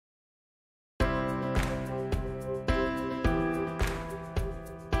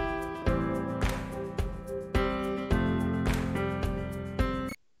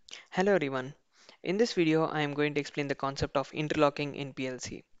Hello everyone. In this video, I am going to explain the concept of interlocking in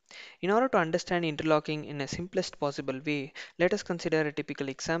PLC. In order to understand interlocking in a simplest possible way, let us consider a typical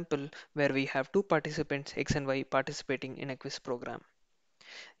example where we have two participants X and Y participating in a quiz program.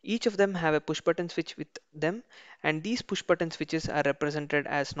 Each of them have a push button switch with them, and these push button switches are represented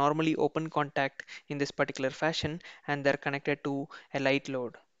as normally open contact in this particular fashion, and they're connected to a light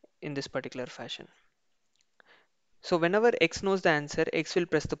load in this particular fashion. So whenever X knows the answer, X will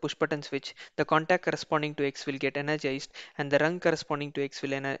press the push button switch, the contact corresponding to X will get energized, and the rung corresponding to X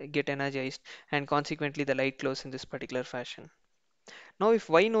will get energized, and consequently the light glows in this particular fashion. Now if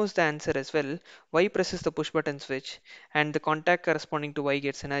Y knows the answer as well, Y presses the push button switch, and the contact corresponding to Y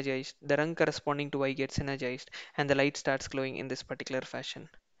gets energized, the rung corresponding to Y gets energized, and the light starts glowing in this particular fashion.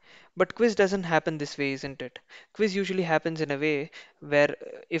 But quiz doesn't happen this way, isn't it? Quiz usually happens in a way where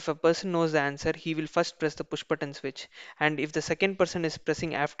if a person knows the answer, he will first press the push button switch. And if the second person is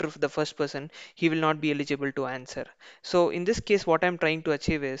pressing after the first person, he will not be eligible to answer. So in this case, what I'm trying to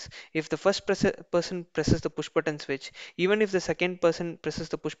achieve is if the person presses the push button switch, even if the second person presses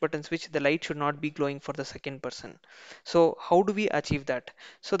the push button switch, the light should not be glowing for the second person. So how do we achieve that?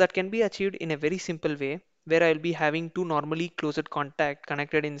 So that can be achieved in a very simple way where I'll be having two normally closed contact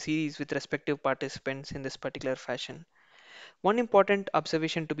connected in series with respective participants in this particular fashion. One important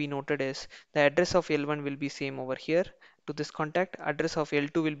observation to be noted is the address of L1 will be same over here to this contact, address of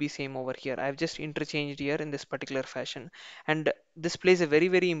L2 will be same over here. I've just interchanged here in this particular fashion, and this plays a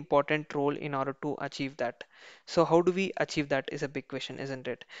very important role in order to achieve that. So how do we achieve that is a big question, isn't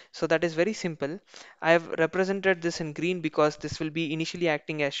it? So that is very simple. I have represented this in green because this will be initially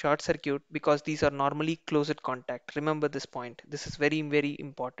acting as short circuit because these are normally closed contact. Remember this point. This is very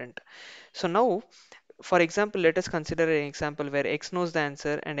important. So now for example, let us consider an example where X knows the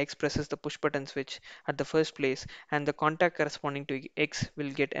answer and X presses the push button switch at the first place, and the contact corresponding to X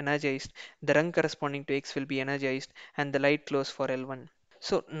will get energized, the rung corresponding to X will be energized, and the light glows for L1.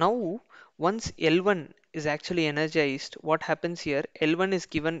 So now once L1 is actually energized, what happens here? L1 is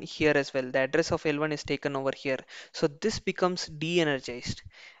given here as well. The address of L1 is taken over here. So this becomes de-energized.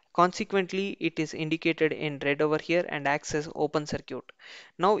 Consequently, it is indicated in red over here and acts as open circuit.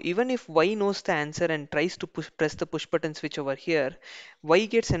 Now, even if Y knows the answer and tries to press the push button switch over here, Y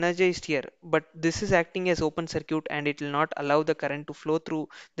gets energized here, but this is acting as open circuit and it will not allow the current to flow through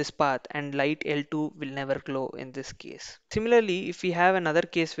this path, and light L2 will never glow in this case. Similarly, if we have another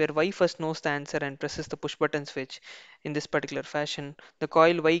case where Y first knows the answer and presses the push button switch in this particular fashion, the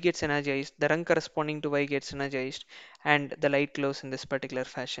coil Y gets energized, the rung corresponding to Y gets energized, and the light glows in this particular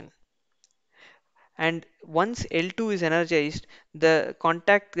fashion. And once L2 is energized, the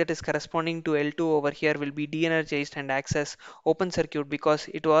contact that is corresponding to L2 over here will be de-energized and acts as open circuit because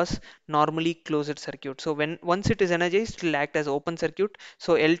it was normally closed circuit. So when once it is energized, it will act as open circuit.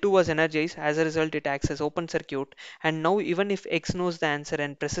 So L2 was energized, as a result it acts as open circuit. And now even if X knows the answer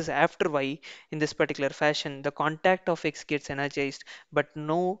and presses after Y in this particular fashion, the contact of X gets energized, but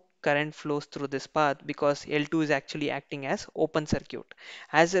no current flows through this path because L2 is actually acting as open circuit.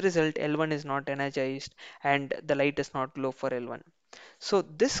 As a result, L1 is not energized and the light does not glow for L1. So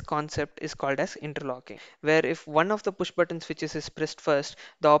this concept is called as interlocking, where if one of the push button switches is pressed first,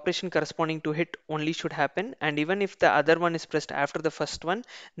 the operation corresponding to it only should happen, and even if the other one is pressed after the first one,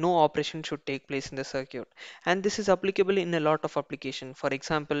 no operation should take place in the circuit. And this is applicable in a lot of application. For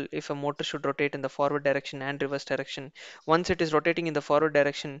example, if a motor should rotate in the forward direction and reverse direction, once it is rotating in the forward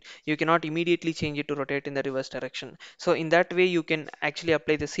direction, you cannot immediately change it to rotate in the reverse direction. So in that way, you can actually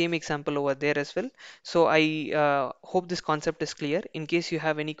apply the same example over there as well. So I hope this concept is clear. In case you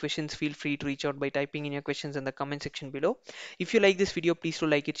have any questions, feel free to reach out by typing in your questions in the comment section below. If you like this video, please do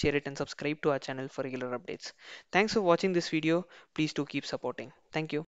like it, share it, and subscribe to our channel for regular updates. Thanks for watching this video. Please do keep supporting. Thank you.